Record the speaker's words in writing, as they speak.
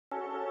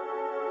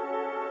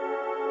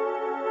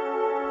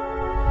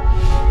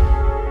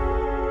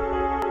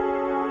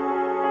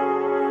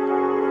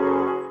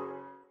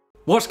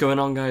What's going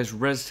on, guys?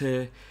 Rezdd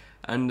here,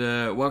 and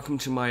welcome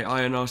to my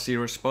Iron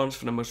RC response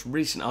for the most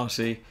recent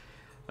RC.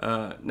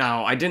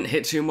 Now, I didn't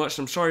hit too much,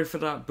 I'm sorry for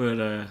that, but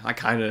I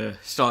kind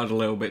of started a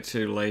little bit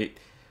too late.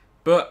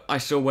 But I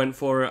still went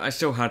for it, I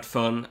still had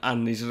fun,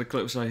 and these are the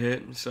clips I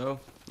hit, so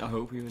I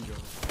hope you enjoy.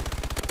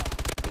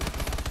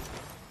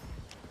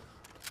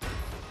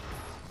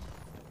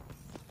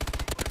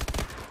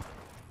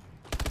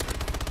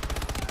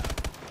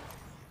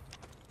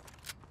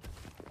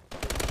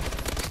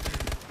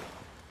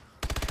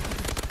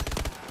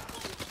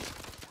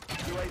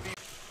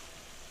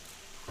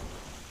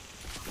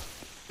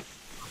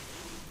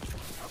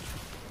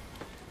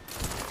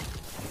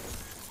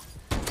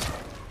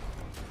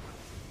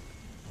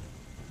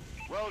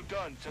 Well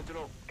done,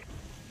 Sentinel.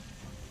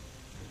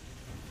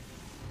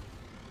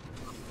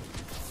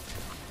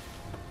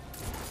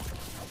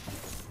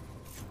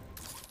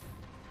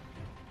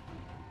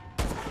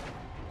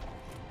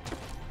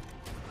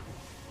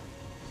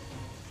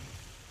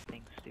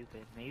 Think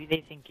stupid. Maybe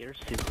they think you're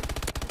stupid.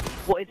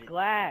 Well, it's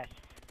glass.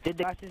 Did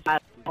the glasses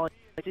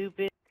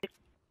stupid?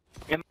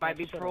 It might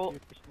be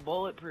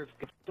bulletproof.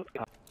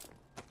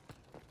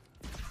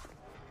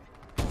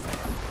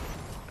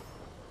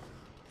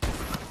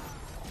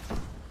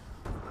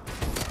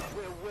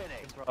 We're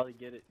winning. Probably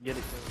get it.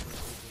 UAV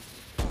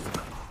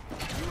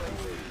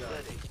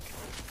ready.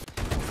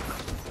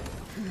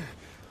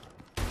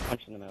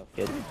 Punch in the mouth,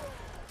 kid.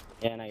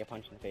 Yeah, now you're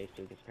punched in the face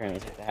too, because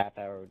apparently it takes a half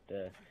hour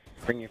to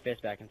bring your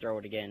fist back and throw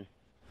it again.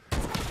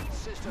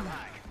 System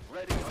hack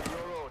ready on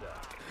your order.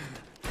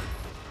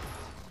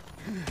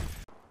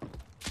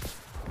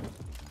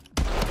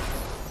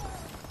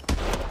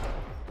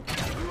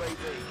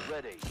 UAV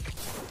ready.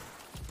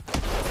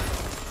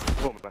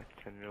 Pull me back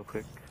to 10 real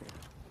quick.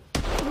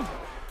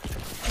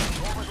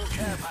 Orbital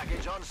care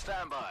package on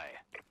standby.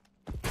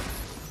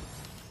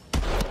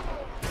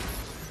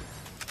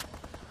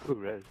 Ooh,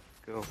 Rez,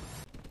 go.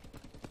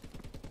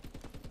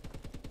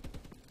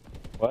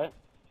 What?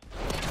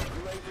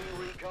 UAV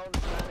recon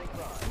standing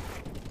by.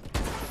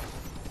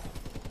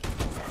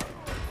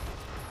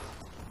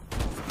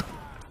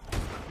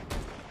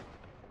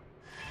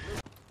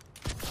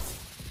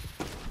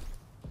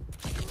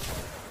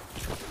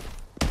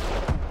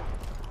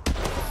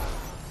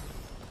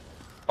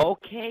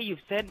 Okay,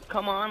 you've said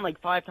come on like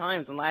 5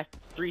 times in the last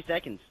 3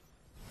 seconds.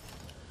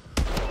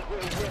 We're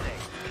winning.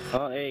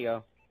 Oh, there you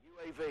go.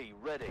 UAV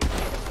ready.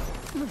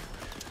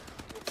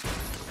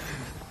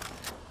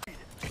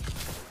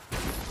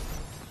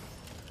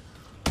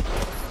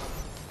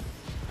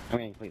 I'm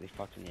getting completely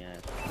fucked in the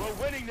ass. We're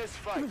winning this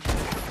fight.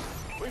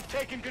 We've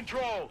taken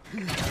control.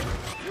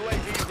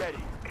 UAV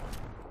ready.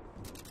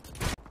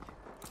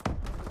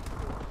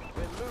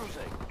 We're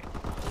losing.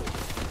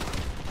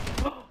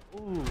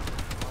 Ooh.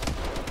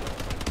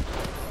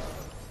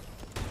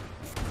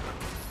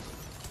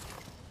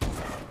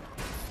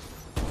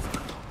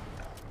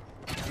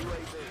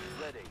 UAV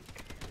ready.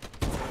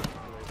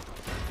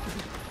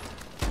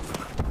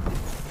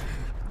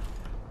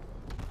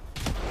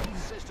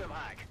 System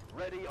hack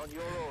ready on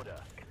your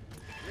order.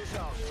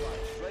 Missiles